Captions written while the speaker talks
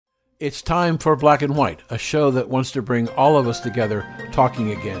It's time for Black and White, a show that wants to bring all of us together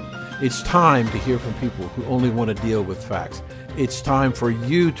talking again. It's time to hear from people who only want to deal with facts. It's time for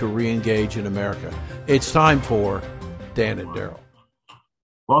you to re-engage in America. It's time for Dan and Daryl.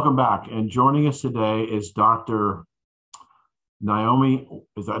 Welcome back. And joining us today is Dr. Naomi.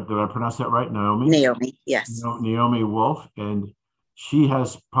 Did I pronounce that right? Naomi, yes. Naomi Wolf. And she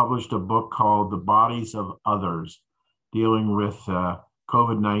has published a book called The Bodies of Others, dealing with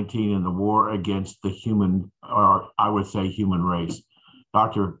COVID-19 and the war against the human, or I would say human race.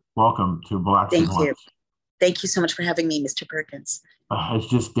 Doctor, welcome to Black and White. Thank you. Thank you so much for having me, Mr. Perkins. It's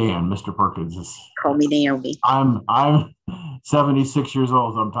just Dan, Mr. Perkins. Call me Naomi. I'm 76 years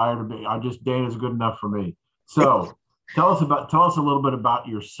old. So I'm tired of being. Dan is good enough for me. So tell us a little bit about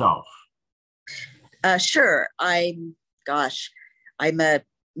yourself. Sure. I'm a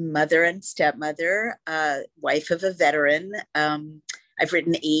mother and stepmother, wife of a veteran. I've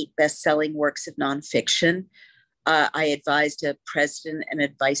written 8 best-selling works of nonfiction. I advised a president and a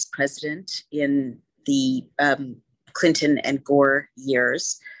vice president in the Clinton and Gore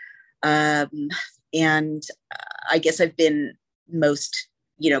years. And I guess I've been most,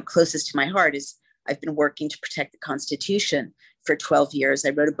 closest to my heart is I've been working to protect the Constitution for 12 years.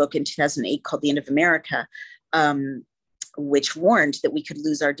 I wrote a book in 2008 called The End of America, which warned that we could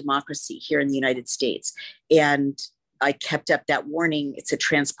lose our democracy here in the United States. And I kept up that warning. It's a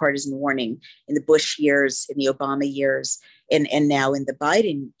transpartisan warning in the Bush years, in the Obama years, and now in the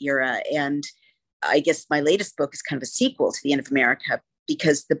Biden era. And I guess my latest book is kind of a sequel to The End of America,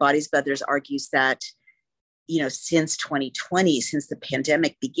 because The Bodies of Others argues that, since 2020, since the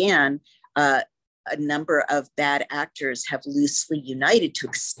pandemic began, a number of bad actors have loosely united to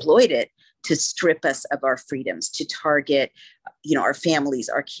exploit it, to strip us of our freedoms, to target, our families,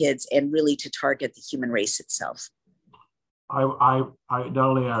 our kids, and really to target the human race itself. I not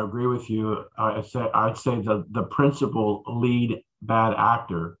only I agree with you. I'd say the principal lead bad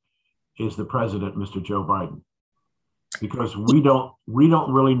actor is the president, Mr. Joe Biden, because we don't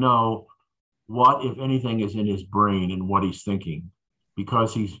really know what, if anything, is in his brain and what he's thinking,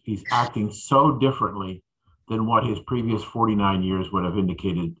 because he's acting so differently than what his previous 49 years would have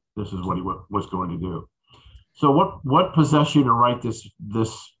indicated. This is what he was going to do. So what possessed you to write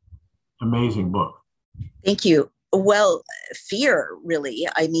this amazing book? Thank you. Well, fear, really.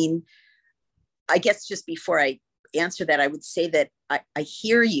 I mean, I guess just before I answer that, I would say that I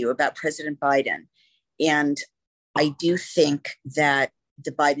hear you about President Biden. And I do think that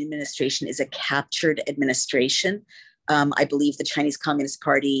the Biden administration is a captured administration. I believe the Chinese Communist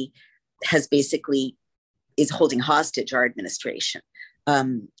Party is holding hostage our administration.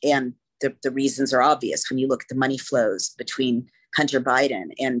 And the reasons are obvious when you look at the money flows between Hunter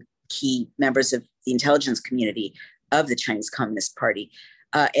Biden and key members of the intelligence community of the Chinese Communist Party.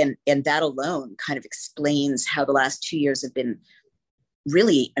 And that alone kind of explains how the last 2 years have been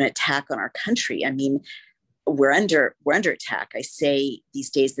really an attack on our country. I mean, we're under attack. I say these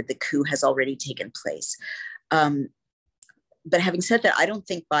days that the coup has already taken place. But having said that, I don't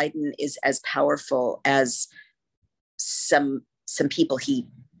think Biden is as powerful as some people he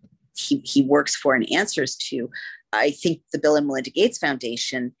works for and answers to. I think the Bill and Melinda Gates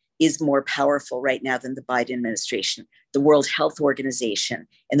Foundation is more powerful right now than the Biden administration. The World Health Organization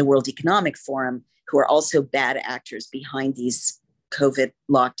and the World Economic Forum, who are also bad actors behind these COVID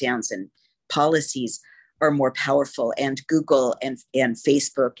lockdowns and policies, are more powerful. And Google and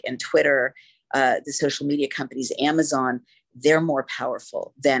Facebook and Twitter, the social media companies, Amazon, they're more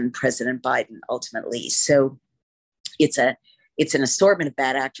powerful than President Biden ultimately. So it's an assortment of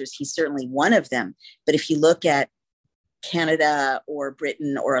bad actors. He's certainly one of them. But if you look at Canada or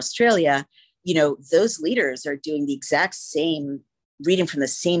Britain or Australia, those leaders are doing the exact same, reading from the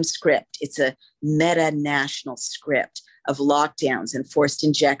same script. It's a meta-national script of lockdowns and forced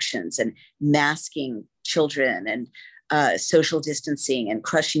injections and masking children and social distancing and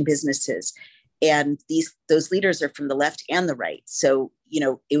crushing businesses. And those leaders are from the left and the right. So,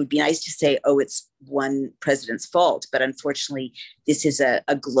 it would be nice to say, oh, it's one president's fault. But unfortunately, this is a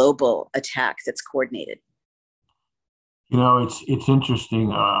global attack that's coordinated. It's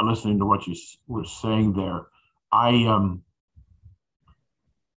interesting listening to what you were saying there. I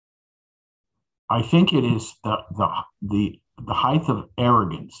think it is the height of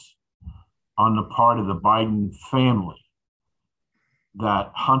arrogance on the part of the Biden family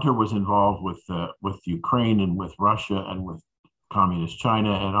that Hunter was involved with Ukraine and with Russia and with communist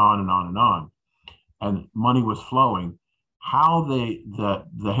China and on and on and on, and money was flowing. How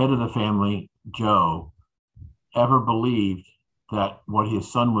the head of the family, Joe, ever believed that what his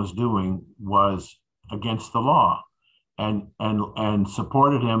son was doing was against the law. and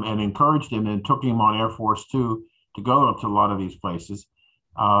supported him and encouraged him and took him on Air Force Two to go to a lot of these places.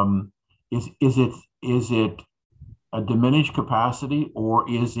 Is it a diminished capacity, or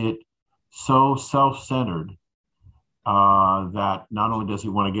is it so self-centered that not only does he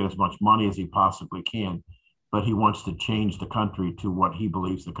want to get as much money as he possibly can, but he wants to change the country to what he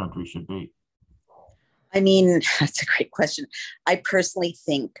believes the country should be? I mean, that's a great question. I personally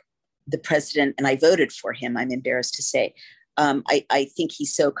think the president, and I voted for him, I'm embarrassed to say, I think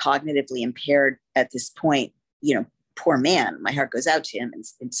he's so cognitively impaired at this point. Poor man, my heart goes out to him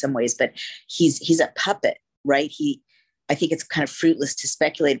in some ways, but he's a puppet, right? I think it's kind of fruitless to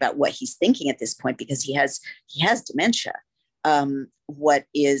speculate about what he's thinking at this point because he has dementia. What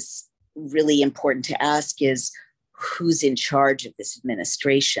is really important to ask is who's in charge of this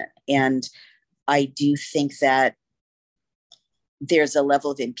administration. And I do think that there's a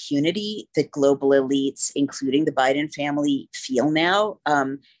level of impunity that global elites, including the Biden family, feel now.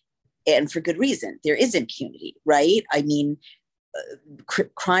 And for good reason. There is impunity, right? I mean,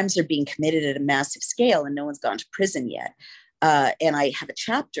 crimes are being committed at a massive scale and no one's gone to prison yet. And I have a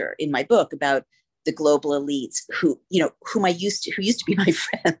chapter in my book about the global elites who used to be my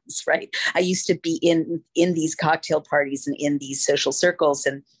friends, right? I used to be in these cocktail parties and in these social circles,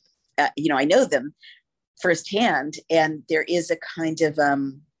 and I know them firsthand. And there is a kind of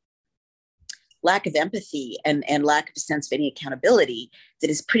lack of empathy and lack of a sense of any accountability that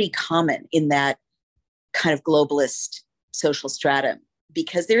is pretty common in that kind of globalist social stratum,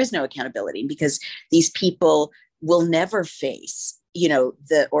 because there is no accountability, because these people will never face,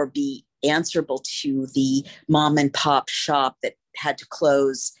 or be answerable to the mom and pop shop that had to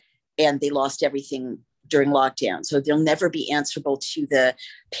close and they lost everything during lockdown. So they'll never be answerable to the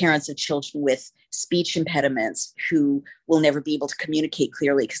parents of children with speech impediments who will never be able to communicate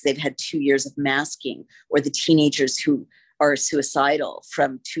clearly because they've had 2 years of masking, or the teenagers who are suicidal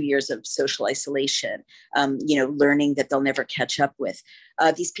from 2 years of social isolation, learning that they'll never catch up with.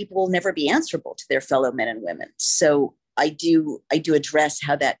 These people will never be answerable to their fellow men and women. So I do address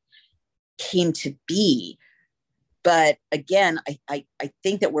how that came to be. But again, I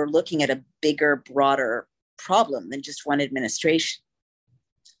think that we're looking at a bigger, broader problem than just one administration.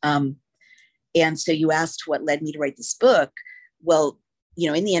 And so you asked what led me to write this book. Well,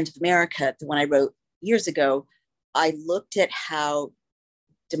 in The End of America, the one I wrote years ago, I looked at how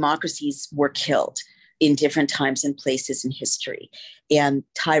democracies were killed in different times and places in history. And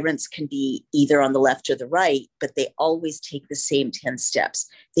tyrants can be either on the left or the right, but they always take the same 10 steps.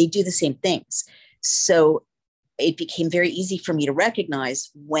 They do the same things. So it became very easy for me to recognize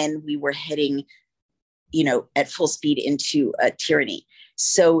when we were heading, at full speed into a tyranny.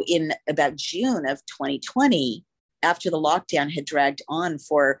 So in about June of 2020, after the lockdown had dragged on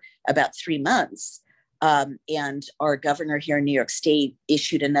for about 3 months, and our governor here in New York State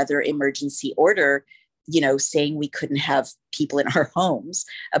issued another emergency order, saying we couldn't have people in our homes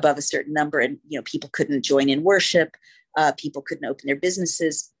above a certain number, and, people couldn't join in worship, people couldn't open their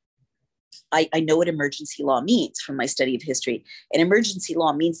businesses. I know what emergency law means from my study of history. And emergency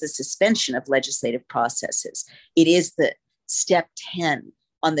law means the suspension of legislative processes. It is the step 10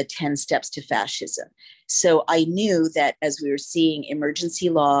 on the 10 steps to fascism. So I knew that as we were seeing emergency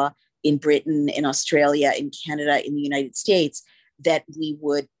law in Britain, in Australia, in Canada, in the United States, that we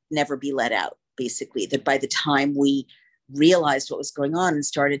would never be let out, basically, that by the time we realized what was going on and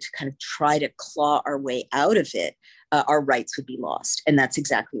started to kind of try to claw our way out of it, our rights would be lost. And that's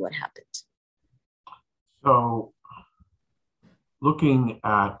exactly what happened. So looking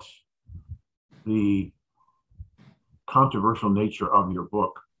at the controversial nature of your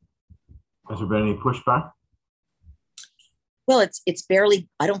book, has there been any pushback? Well, it's barely,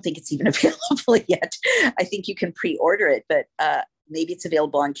 I don't think it's even available yet. I think you can pre-order it, but maybe it's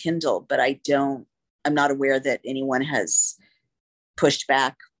available on Kindle, but I'm not aware that anyone has pushed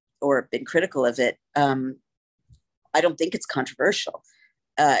back or been critical of it. I don't think it's controversial.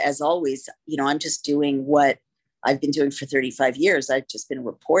 As always, I'm just doing what I've been doing for 35 years. I've just been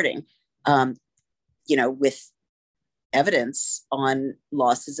reporting, with evidence on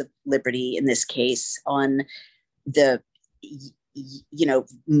losses of liberty, in this case, on the,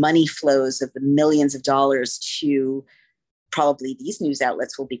 money flows of the millions of dollars to, probably these news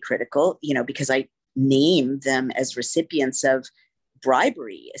outlets will be critical, because I name them as recipients of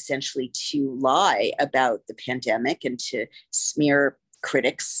bribery, essentially to lie about the pandemic and to smear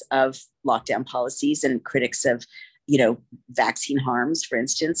critics of lockdown policies and critics of, vaccine harms, for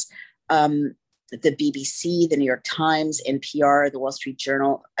instance. The BBC, the New York Times, NPR, the Wall Street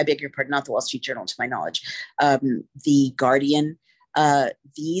Journal, I beg your pardon, not the Wall Street Journal to my knowledge, the Guardian,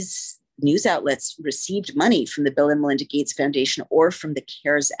 these news outlets received money from the Bill and Melinda Gates Foundation or from the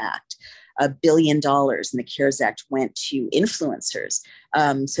CARES Act. $1 billion in the CARES Act went to influencers,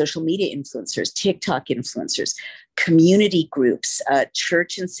 social media influencers, TikTok influencers, community groups,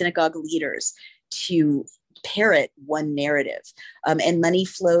 church and synagogue leaders to parrot one narrative. And money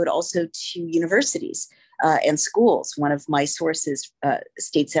flowed also to universities and schools. One of my sources,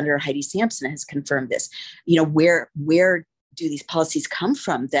 State Senator Heidi Sampson, has confirmed this. Where do these policies come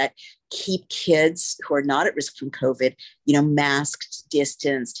from that keep kids who are not at risk from COVID, masked,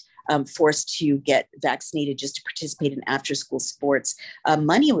 distanced, forced to get vaccinated just to participate in after-school sports?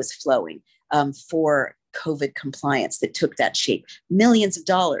 Money was flowing for COVID compliance that took that shape, millions of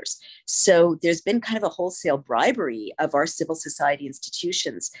dollars. So there's been kind of a wholesale bribery of our civil society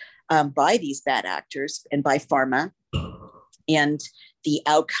institutions by these bad actors and by pharma. And the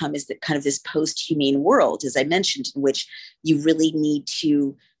outcome is that kind of this post-humane world, as I mentioned, in which you really need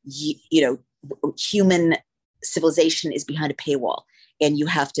to, human civilization is behind a paywall. And you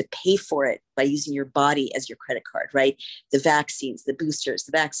have to pay for it by using your body as your credit card, right? The vaccines, the boosters,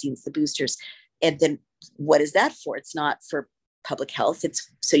 the vaccines, the boosters. And then what is that for? It's not for public health.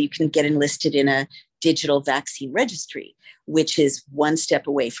 It's so you can get enlisted in a digital vaccine registry, which is one step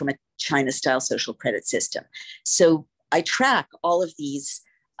away from a China-style social credit system. So I track all of these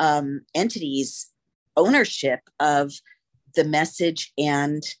entities' ownership of the message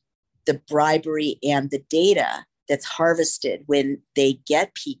and the bribery and the data that's harvested when they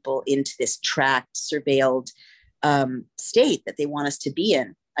get people into this tracked, surveilled state that they want us to be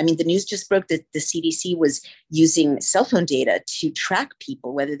in. I mean, the news just broke that the CDC was using cell phone data to track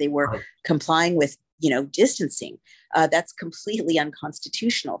people, whether they were complying with, distancing. That's completely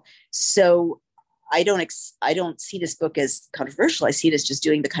unconstitutional. So I don't see this book as controversial. I see it as just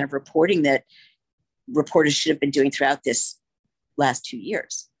doing the kind of reporting that reporters should have been doing throughout this last 2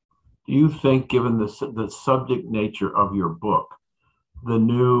 years. Do you think, given the subject nature of your book, the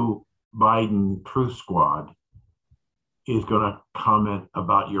new Biden Truth Squad is going to comment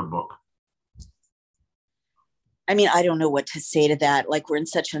about your book? I mean, I don't know what to say to that. Like, we're in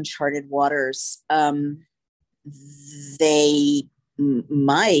such uncharted waters. They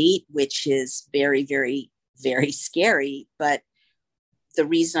might, which is very, very, very scary. But the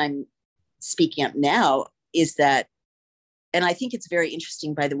reason I'm speaking up now is that, and I think it's very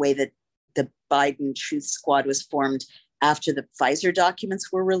interesting, by the way, that the Biden Truth Squad was formed after the Pfizer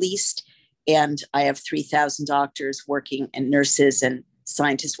documents were released. And I have 3,000 doctors working and nurses and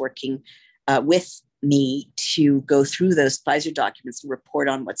scientists working with me to go through those Pfizer documents and report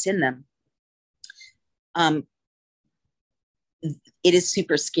on what's in them. It is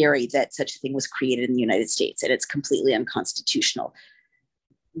super scary that such a thing was created in the United States, and it's completely unconstitutional.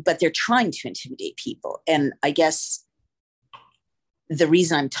 But they're trying to intimidate people. And I guess the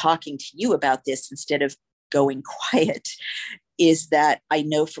reason I'm talking to you about this instead of going quiet is that I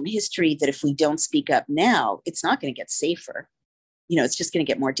know from history that if we don't speak up now, it's not going to get safer. It's just going to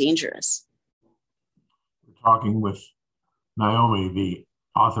get more dangerous. We're talking with Naomi, the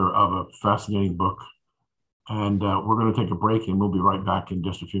author of a fascinating book. And we're going to take a break, and we'll be right back in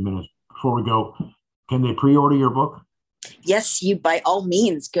just a few minutes. Before we go, can they pre-order your book? Yes, you by all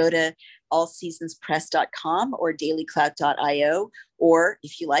means go to allseasonspress.com or dailyclout.io, or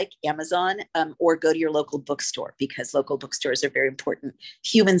if you like, Amazon, or go to your local bookstore, because local bookstores are very important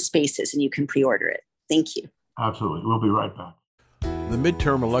human spaces, and you can pre-order it. Thank you. Absolutely. We'll be right back. The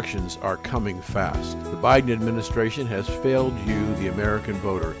midterm elections are coming fast. The Biden administration has failed you, the American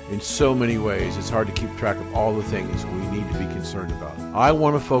voter, in so many ways. It's hard to keep track of all the things we need to be concerned about. I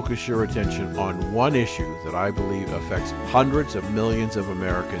want to focus your attention on one issue that I believe affects hundreds of millions of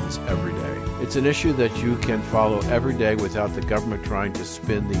Americans every day. It's an issue that you can follow every day without the government trying to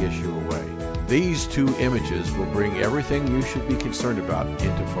spin the issue away. These two images will bring everything you should be concerned about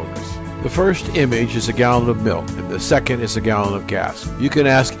into focus. The first image is a gallon of milk, and the second is a gallon of gas. You can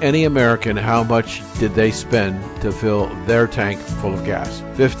ask any American how much did they spend to fill their tank full of gas.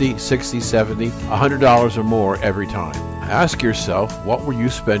 $50, $60, $70, $100 or more every time. Ask yourself, what were you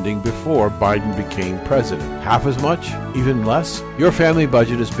spending before Biden became president? Half as much? Even less? Your family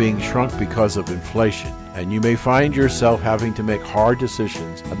budget is being shrunk because of inflation, and you may find yourself having to make hard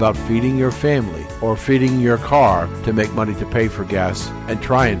decisions about feeding your family or feeding your car to make money to pay for gas and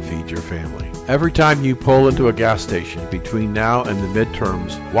try and feed your family. Every time you pull into a gas station between now and the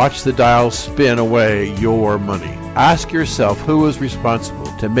midterms, watch the dial spin away your money. Ask yourself who is responsible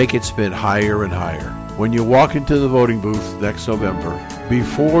to make it spin higher and higher. When you walk into the voting booth next November,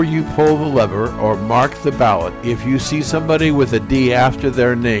 before you pull the lever or mark the ballot, if you see somebody with a D after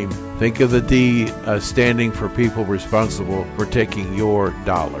their name, Think of the D as standing for people responsible for taking your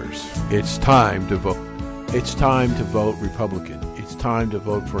dollars. It's time to vote. It's time to vote Republican. It's time to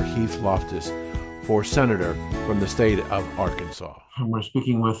vote for Heath Loftus for senator from the state of Arkansas. We're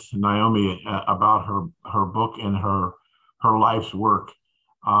speaking with Naomi about her book and her life's work.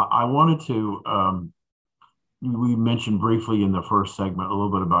 I wanted to, we mentioned briefly in the first segment a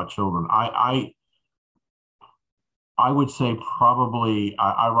little bit about children. I would say probably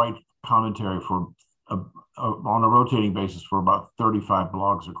I write commentary for on a rotating basis for about 35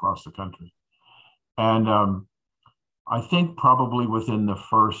 blogs across the country. And I think probably within the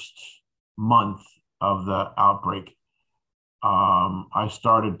first month of the outbreak, I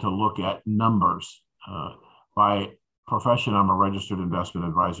started to look at numbers. By profession, I'm a registered investment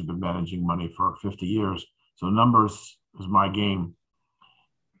advisor, been managing money for 50 years. So numbers is my game.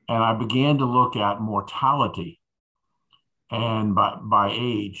 And I began to look at mortality and by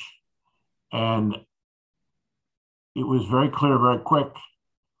age. And it was very clear, very quick,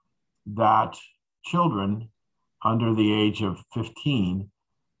 that children under the age of 15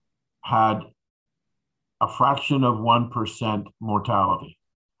 had a fraction of 1% mortality.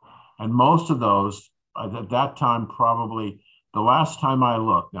 And most of those, at that time, probably the last time I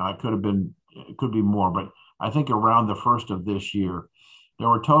looked, now it could be more, but I think around the first of this year, there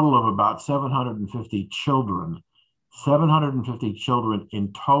were a total of about 750 children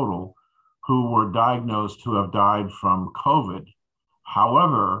in total who were diagnosed to have died from COVID.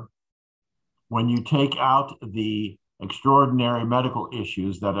 However, when you take out the extraordinary medical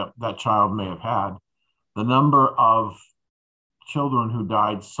issues that that child may have had, the number of children who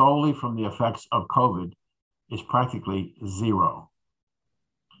died solely from the effects of COVID is practically zero.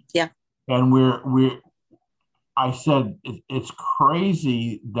 Yeah. And I said it's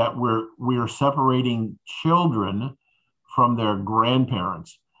crazy that we're separating children from their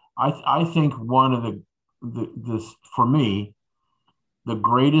grandparents. I think one of this for me, the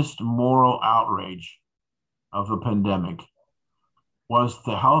greatest moral outrage of the pandemic was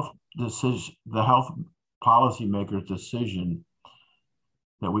the health policymakers' decision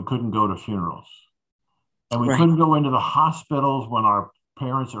that we couldn't go to funerals, and we couldn't go into the hospitals when our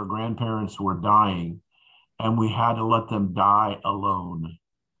parents or grandparents were dying, and we had to let them die alone.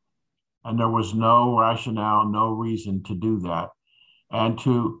 And there was no rationale, no reason to do that. And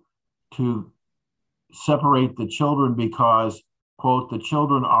to separate the children because, quote, the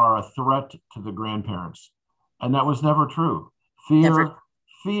children are a threat to the grandparents. And that was never true. Fear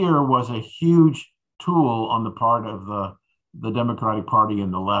was a huge tool on the part of the Democratic Party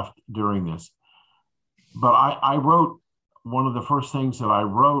and the left during this. But I wrote, one of the first things that I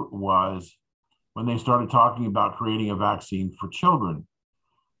wrote was when they started talking about creating a vaccine for children.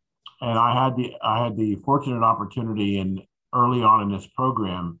 And I had the fortunate opportunity early on in this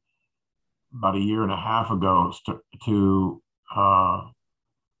program, about a year and a half ago, to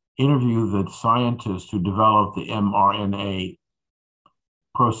interview the scientist who developed the mRNA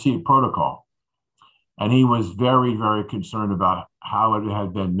protocol. And he was very, very concerned about how it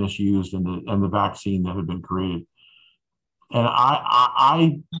had been misused and the vaccine that had been created. And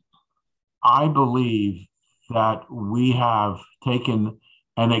I believe that we have taken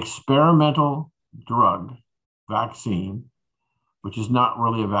an experimental drug vaccine, which is not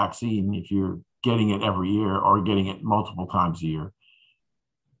really a vaccine if you're getting it every year or getting it multiple times a year,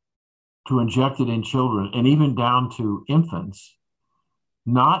 to inject it in children and even down to infants,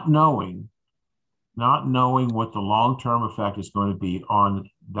 not knowing what the long-term effect is going to be on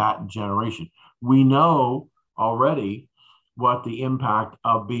that generation. We know already what the impact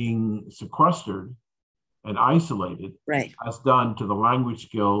of being sequestered and isolated has done to the language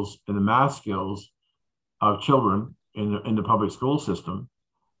skills and the math skills of children in the public school system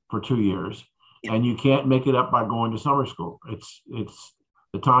for 2 years. Yeah. And you can't make it up by going to summer school. It's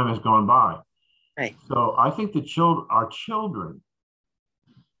the time has gone by. Right. So I think our children,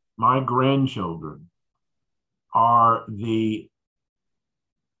 my grandchildren, are the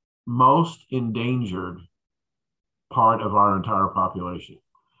most endangered part of our entire population.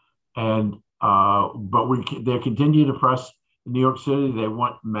 And but they continue to press in New York City. They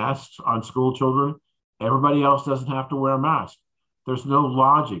want masks on school children. Everybody else doesn't have to wear a mask. There's no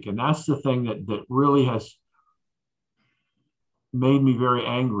logic. And that's the thing that really has made me very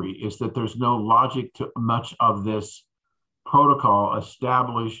angry, is that there's no logic to much of this protocol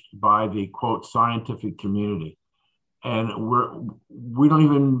established by the, quote, scientific community. And we don't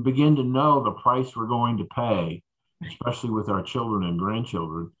even begin to know the price we're going to pay, especially with our children and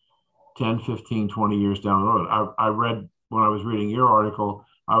grandchildren, 10, 15, 20 years down the road. I read, when I was reading your article,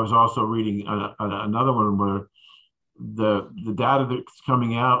 I was also reading another one where the data that's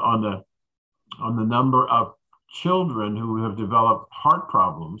coming out on the number of children who have developed heart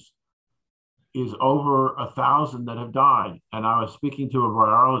problems is over 1,000 that have died. And I was speaking to a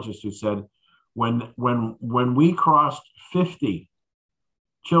virologist who said, when we crossed 50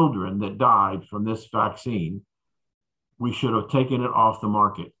 children that died from this vaccine, we should have taken it off the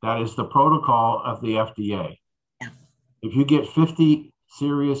market. That is the protocol of the FDA. Yeah. If you get 50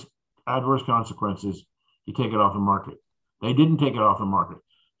 serious adverse consequences, you take it off the market. They didn't take it off the market.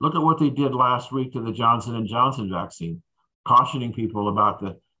 Look at what they did last week to the Johnson & Johnson vaccine, cautioning people about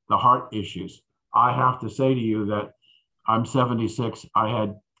the heart issues. I have to say to you that I'm 76. I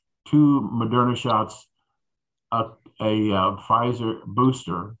had 2 Moderna shots, a Pfizer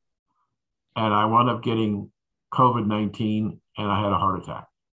booster, and I wound up getting COVID-19, and I had a heart attack.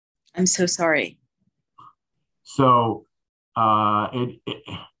 I'm so sorry. So I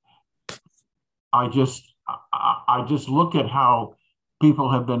just look at how people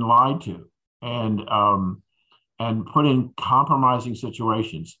have been lied to and put in compromising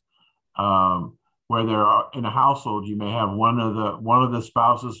situations where there are in a household. You may have one of the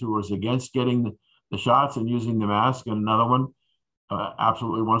spouses who was against getting the shots and using the mask, and another one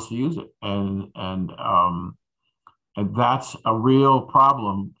absolutely wants to use it, and that's a real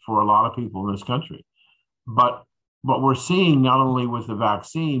problem for a lot of people in this country. But we're seeing not only with the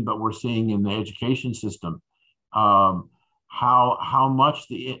vaccine, but we're seeing in the education system how much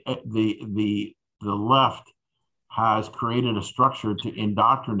the left has created a structure to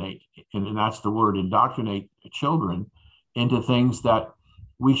indoctrinate, and that's the word, indoctrinate children into things that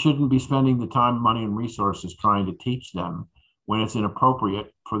we shouldn't be spending the time, money, and resources trying to teach them when it's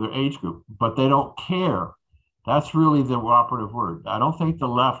inappropriate for their age group. But they don't care. That's really the operative word. I don't think the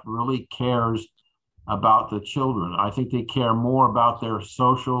left really cares about the children. I think they care more about their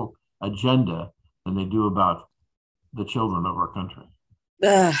social agenda than they do about the children of our country.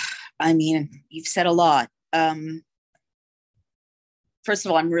 I mean, you've said a lot. First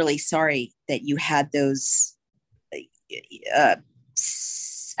of all, I'm really sorry that you had those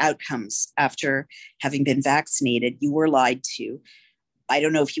outcomes after having been vaccinated. You were lied to. I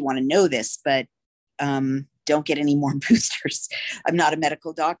don't know if you want to know this, but don't get any more boosters. I'm not a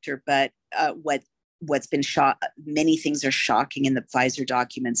medical doctor, but what's been many things are shocking in the Pfizer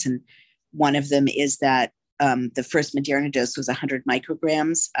documents, and one of them is that the first Moderna dose was 100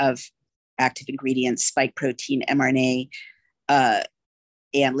 micrograms of active ingredients, spike protein, mRNA, and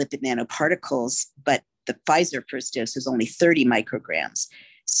lipid nanoparticles, but the Pfizer first dose was only 30 micrograms.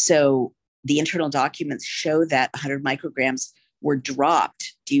 So the internal documents show that 100 micrograms were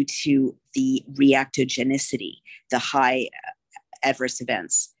dropped due to the reactogenicity, the high adverse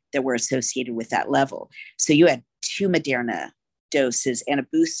events that were associated with that level. So you had 2 Moderna doses and a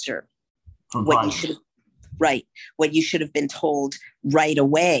booster. What you should have been told right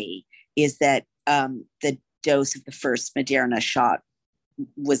away is that the dose of the first Moderna shot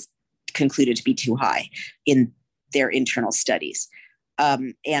was concluded to be too high in their internal studies.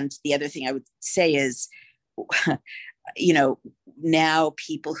 And the other thing I would say is, now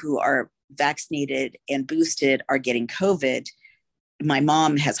people who are vaccinated and boosted are getting COVID. My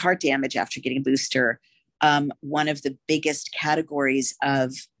mom has heart damage after getting a booster. One of the biggest categories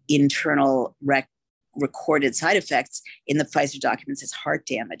of internal recorded side effects in the Pfizer documents is heart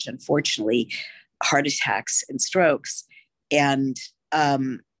damage, unfortunately, heart attacks and strokes. And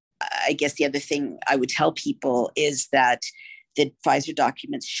I guess the other thing I would tell people is that the Pfizer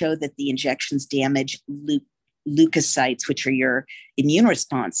documents show that the injections damage leukocytes, which are your immune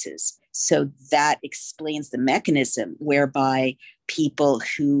responses. So that explains the mechanism whereby people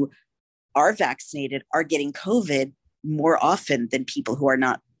who are vaccinated are getting COVID more often than people who are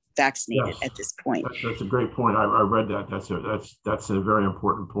not vaccinated at this point. That's a great point. I read that. That's a very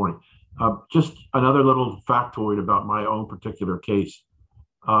important point. Just another little factoid about my own particular case.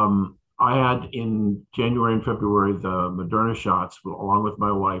 I had in January and February the Moderna shots along with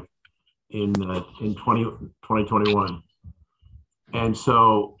my wife in 2021. And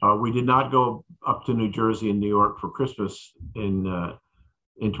so we did not go up to New Jersey and New York for Christmas in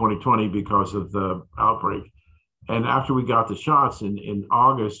 2020 because of the outbreak. And after we got the shots in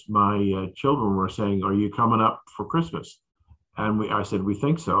August, my children were saying, "Are you coming up for Christmas?" And I said, "We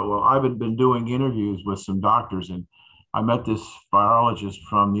think so." Well, I've been doing interviews with some doctors, and I met this virologist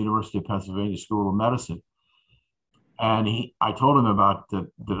from the University of Pennsylvania School of Medicine. And I told him about that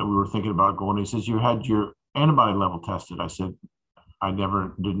we were thinking about going. He says, "You had your antibody level tested." I said, "I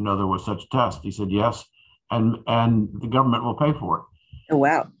didn't know there was such a test." He said, "Yes, and the government will pay for it." Oh,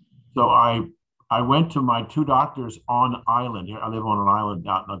 wow. So I went to my 2 doctors on island here. I live on an island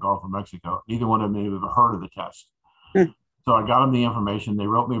out in the Gulf of Mexico. Neither one of them had ever heard of the test. Hmm. So I got them the information. They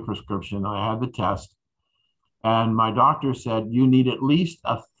wrote me a prescription. I had the test. And my doctor said, you need at least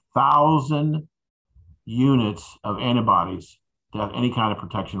 1,000 units of antibodies to have any kind of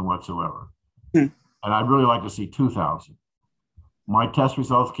protection whatsoever. Hmm. And I'd really like to see 2,000. My test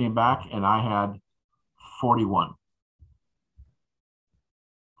results came back and I had 41.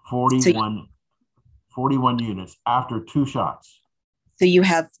 So, 41, 41 units after 2 shots. so you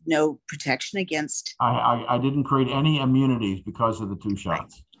have no protection against. I didn't create any immunities because of the 2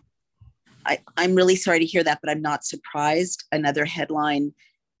 shots. I'm really sorry to hear that, but I'm not surprised. Another headline,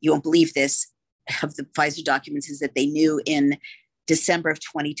 you won't believe this, of the Pfizer documents is that they knew in December of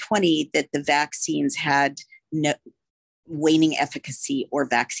 2020 that the vaccines had no waning efficacy or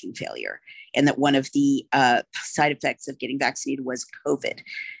vaccine failure, and that one of the side effects of getting vaccinated was COVID.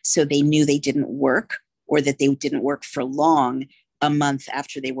 So they knew they didn't work, or that they didn't work for long, a month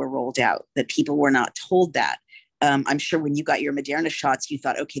after they were rolled out, that people were not told that. I'm sure when you got your Moderna shots, you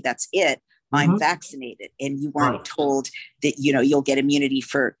thought, okay, that's it. I'm vaccinated. And you weren't told that, you'll get immunity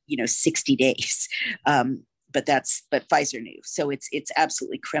for, 60 days. But Pfizer knew. So it's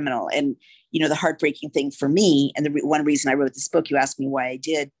absolutely criminal. And, the heartbreaking thing for me, and one reason I wrote this book, you asked me why I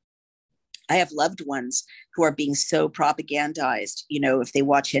did, I have loved ones who are being so propagandized. If they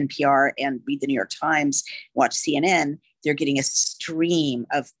watch NPR and read the New York Times, watch CNN, they're getting a stream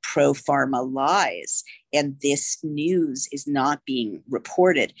of pro-pharma lies. And this news is not being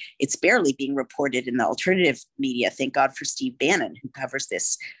reported. It's barely being reported in the alternative media. Thank God for Steve Bannon, who covers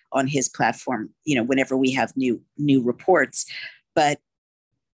this on his platform, whenever we have new reports. But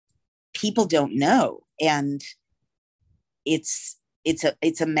people don't know. And it's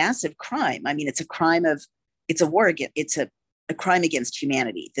a massive crime. I mean, it's a crime against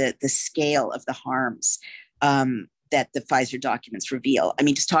humanity, the scale of the harms that the Pfizer documents reveal. I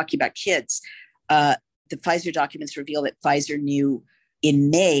mean, just talking about kids, the Pfizer documents reveal that Pfizer knew in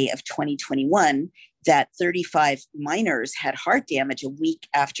May of 2021 that 35 minors had heart damage a week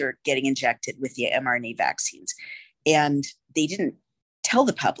after getting injected with the mRNA vaccines. And they didn't tell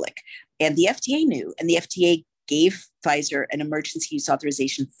the public. And the FDA knew, and the FDA gave Pfizer an emergency use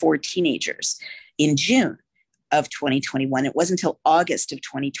authorization for teenagers in June of 2021. It wasn't until August of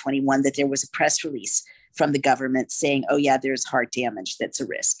 2021 that there was a press release from the government saying, oh yeah, there's heart damage that's a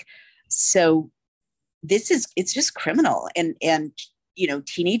risk. So it's just criminal. And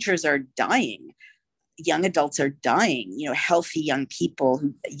teenagers are dying. Young adults are dying. Healthy young people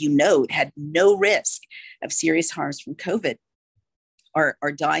who, had no risk of serious harms from COVID are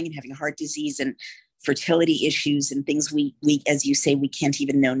dying and having heart disease and fertility issues and things we, as you say, we can't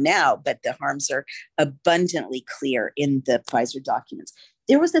even know now, but the harms are abundantly clear in the Pfizer documents.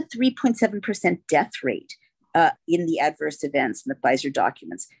 There was a 3.7% death rate in the adverse events in the Pfizer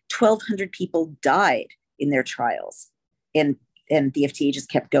documents. 1,200 people died in their trials, and the FDA just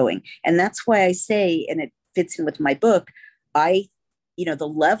kept going. And that's why I say, and it fits in with my book, the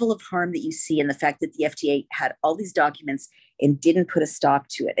level of harm that you see and the fact that the FDA had all these documents and didn't put a stop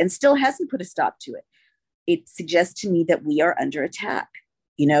to it and still hasn't put a stop to it, it suggests to me that we are under attack,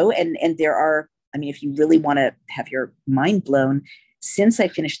 and there are, if you really want to have your mind blown, since I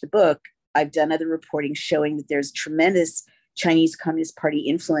finished the book, I've done other reporting showing that there's tremendous Chinese Communist Party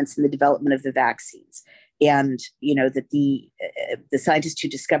influence in the development of the vaccines. And, that the scientist who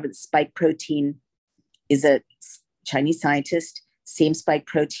discovered the spike protein is a Chinese scientist, same spike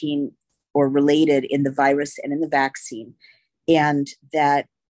protein or related in the virus and in the vaccine. And that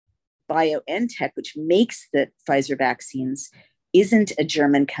BioNTech, which makes the Pfizer vaccines, isn't a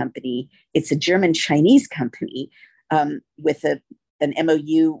German company. It's a German-Chinese company with an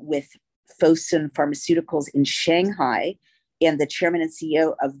MOU with Fosun Pharmaceuticals in Shanghai. And the chairman and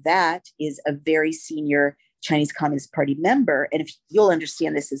CEO of that is a very senior Chinese Communist Party member. And if you'll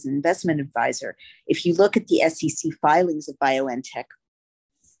understand this as an investment advisor, if you look at the SEC filings of BioNTech,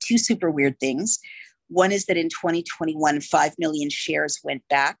 two super weird things. One is that in 2021, 5 million shares went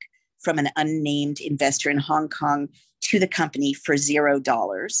back from an unnamed investor in Hong Kong to the company for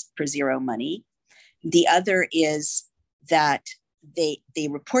 $0, for zero money. The other is that they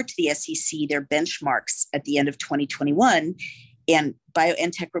report to the SEC their benchmarks at the end of 2021, and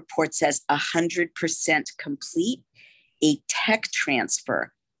BioNTech reports as 100% complete a tech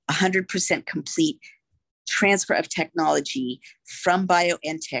transfer, 100% complete transfer of technology from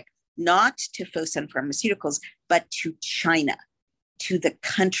BioNTech, not to Fosun Pharmaceuticals, but to China, to the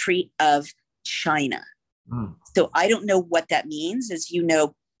country of China. So I don't know what that means. As in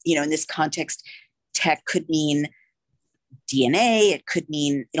this context, tech could mean DNA, it could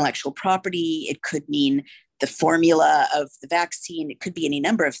mean intellectual property, it could mean the formula of the vaccine, it could be any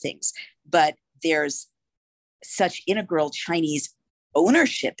number of things. But there's such integral Chinese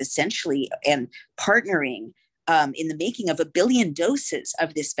ownership, essentially, and partnering in the making of 1 billion doses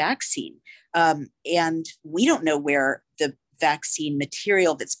of this vaccine. And we don't know where the vaccine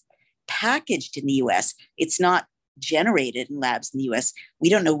material that's packaged in the US, it's not generated in labs in the US. We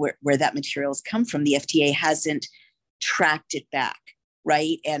don't know where that material has come from. The FDA hasn't tracked it back,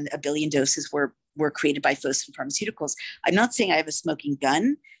 right? And 1 billion doses were created by Fosun Pharmaceuticals. I'm not saying I have a smoking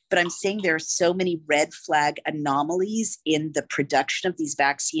gun, but I'm saying there are so many red flag anomalies in the production of these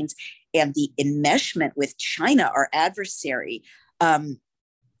vaccines and the enmeshment with China, our adversary,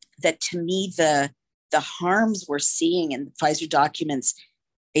 that to me, the harms we're seeing in the Pfizer documents,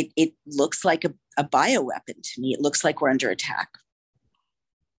 it looks like a bioweapon to me. It looks like we're under attack.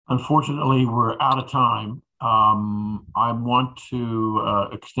 Unfortunately, we're out of time. I want to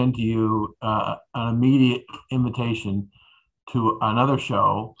extend to you an immediate invitation to another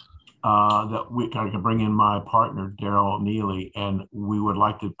show that I can bring in my partner, Daryl Neely, and we would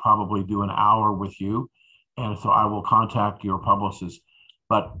like to probably do an hour with you. And so I will contact your publicist.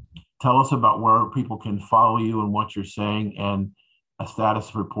 But tell us about where people can follow you and what you're saying and a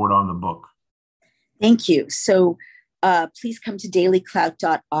status report on the book. Thank you. So please come to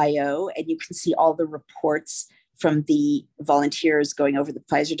dailyclout.io and you can see all the reports from the volunteers going over the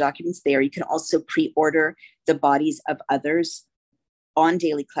Pfizer documents there. You can also pre-order The Bodies of Others on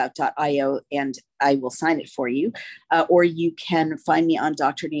dailyclout.io and I will sign it for you. Or you can find me on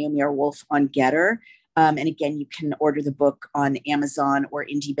Dr. Naomi Wolf on Getter. And again, you can order the book on Amazon or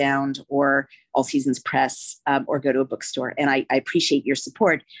IndieBound or All Seasons Press or go to a bookstore. And I appreciate your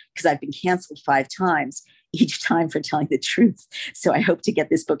support because I've been canceled 5 times, each time for telling the truth. So I hope to get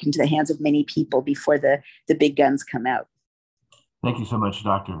this book into the hands of many people before the big guns come out. Thank you so much,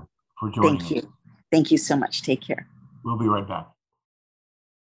 Doctor, for joining us. Thank you. Thank you so much. Take care. We'll be right back.